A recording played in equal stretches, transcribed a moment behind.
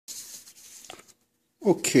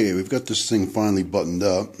Okay, we've got this thing finally buttoned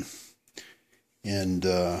up, and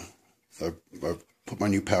I've put my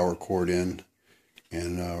new power cord in,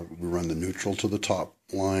 and we run the neutral to the top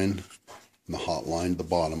line and the hot line to the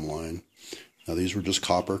bottom line. Now these were just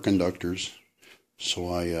copper conductors,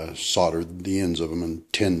 so I soldered the ends of them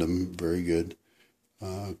and tinned them very good,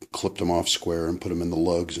 clipped them off square and put them in the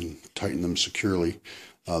lugs and tightened them securely.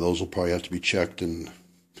 Those will probably have to be checked in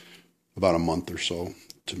about a month or so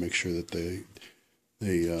to make sure that they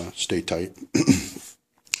stay tight.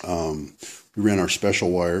 We ran our special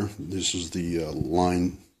wire. This is the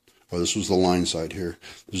line, or this was the line side here.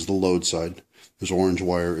 This is the load side. This orange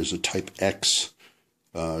wire is a type X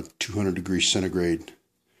 200 degrees centigrade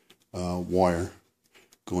wire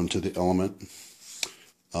going to the element.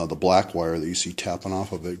 The black wire that you see tapping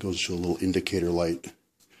off of it goes to a little indicator light.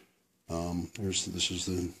 This is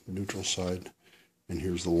the neutral side, and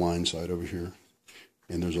here's the line side over here.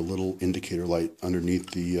 And there's a little indicator light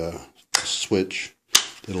underneath the switch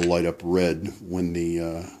that'll light up red when the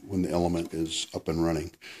element is up and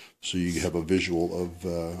running, so you have a visual of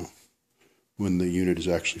when the unit is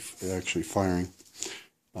actually firing.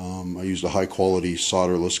 I used a high quality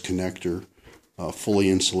solderless connector, fully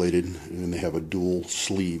insulated, and they have a dual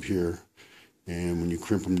sleeve here. And when you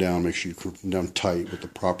crimp them down, make sure you crimp them down tight with the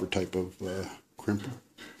proper type of crimper.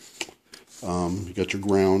 You got your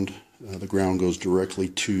ground. The ground goes directly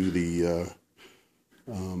to the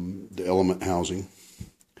element housing.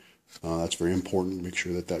 That's very important. Make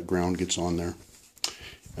sure that that ground gets on there.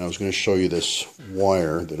 And I was going to show you this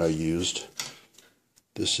wire that I used.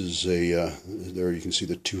 This is there you can see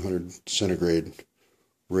the 200 centigrade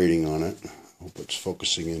rating on it. I hope it's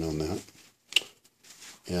focusing in on that.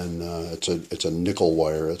 And it's a nickel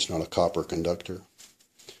wire. It's not a copper conductor.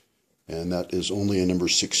 And that is only a number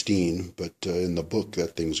 16, but in the book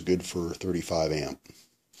that thing's good for 35 amp.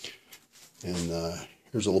 And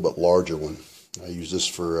here's a little bit larger one. I use this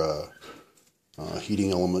for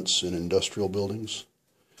heating elements in industrial buildings.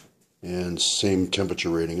 And same temperature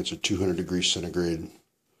rating. It's a 200 degrees centigrade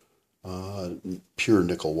pure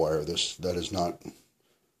nickel wire. That is not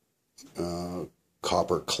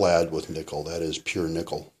copper clad with nickel. That is pure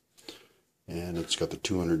nickel. And it's got the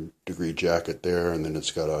 200 degree jacket there, and then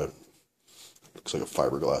it's got looks like a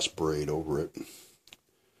fiberglass braid over it.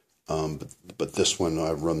 But this one,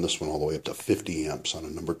 I've run this one all the way up to 50 amps on a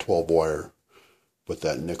number 12 wire with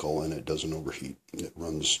that nickel, and it doesn't overheat. It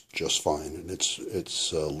runs just fine, and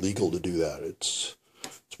it's legal to do that. It's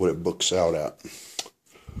what it books out at.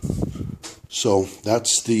 So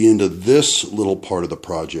that's the end of this little part of the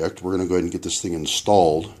project. We're going to go ahead and get this thing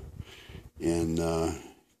installed, and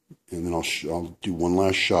then I'll do one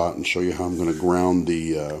last shot and show you how I'm going to ground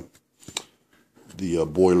the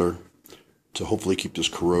boiler to hopefully keep this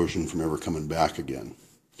corrosion from ever coming back again.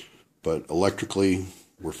 But electrically,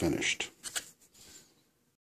 we're finished.